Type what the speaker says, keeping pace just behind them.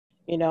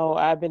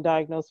I've been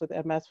diagnosed with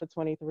MS for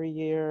 23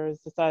 years,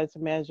 decided to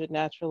manage it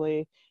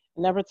naturally.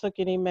 I never took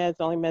any meds.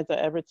 The only meds I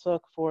ever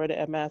took for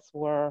the MS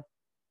were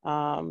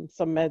some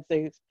meds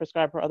they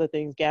prescribed for other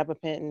things,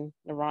 gabapentin,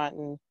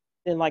 Neurontin.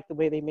 Didn't like the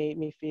way they made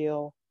me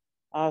feel.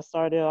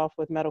 Started off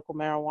with medical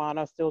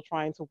marijuana, still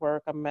trying to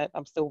work.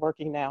 I'm still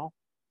working now,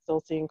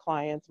 still seeing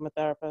clients. I'm a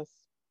therapist.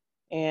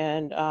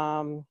 And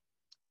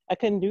I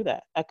couldn't do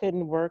that. I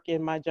couldn't work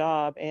in my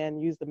job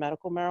and use the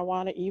medical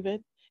marijuana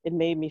even. It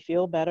made me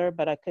feel better,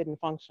 but I couldn't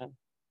function.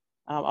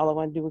 All I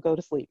wanted to do was go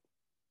to sleep.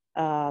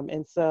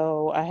 And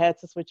so I had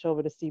to switch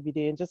over to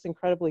CBD, and just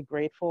incredibly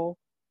grateful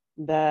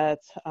that,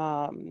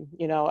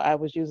 I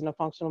was using a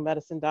functional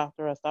medicine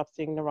doctor. I stopped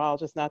seeing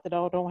neurologists. Not that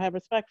I don't have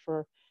respect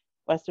for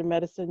Western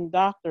medicine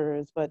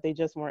doctors, but they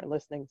just weren't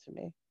listening to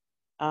me.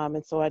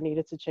 And so I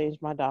needed to change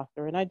my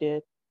doctor, and I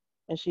did.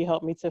 And she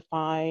helped me to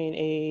find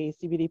a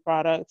CBD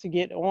product to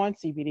get on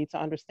CBD to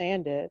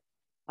understand it.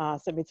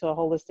 Sent me to a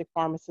holistic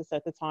pharmacist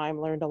at the time,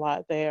 learned a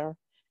lot there.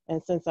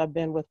 And since I've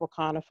been with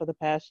Wakana for the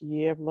past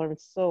year, I've learned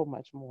so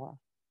much more.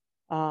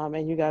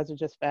 And you guys are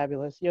just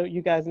fabulous.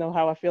 You guys know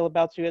how I feel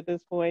about you at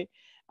this point,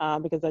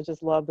 because I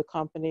just love the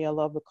company, I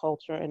love the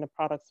culture, and the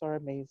products are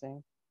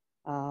amazing.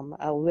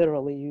 I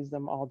literally use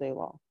them all day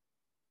long.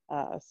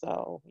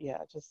 So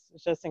yeah,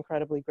 just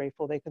incredibly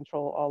grateful. They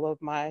control all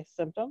of my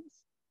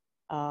symptoms,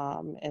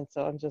 and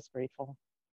so I'm just grateful.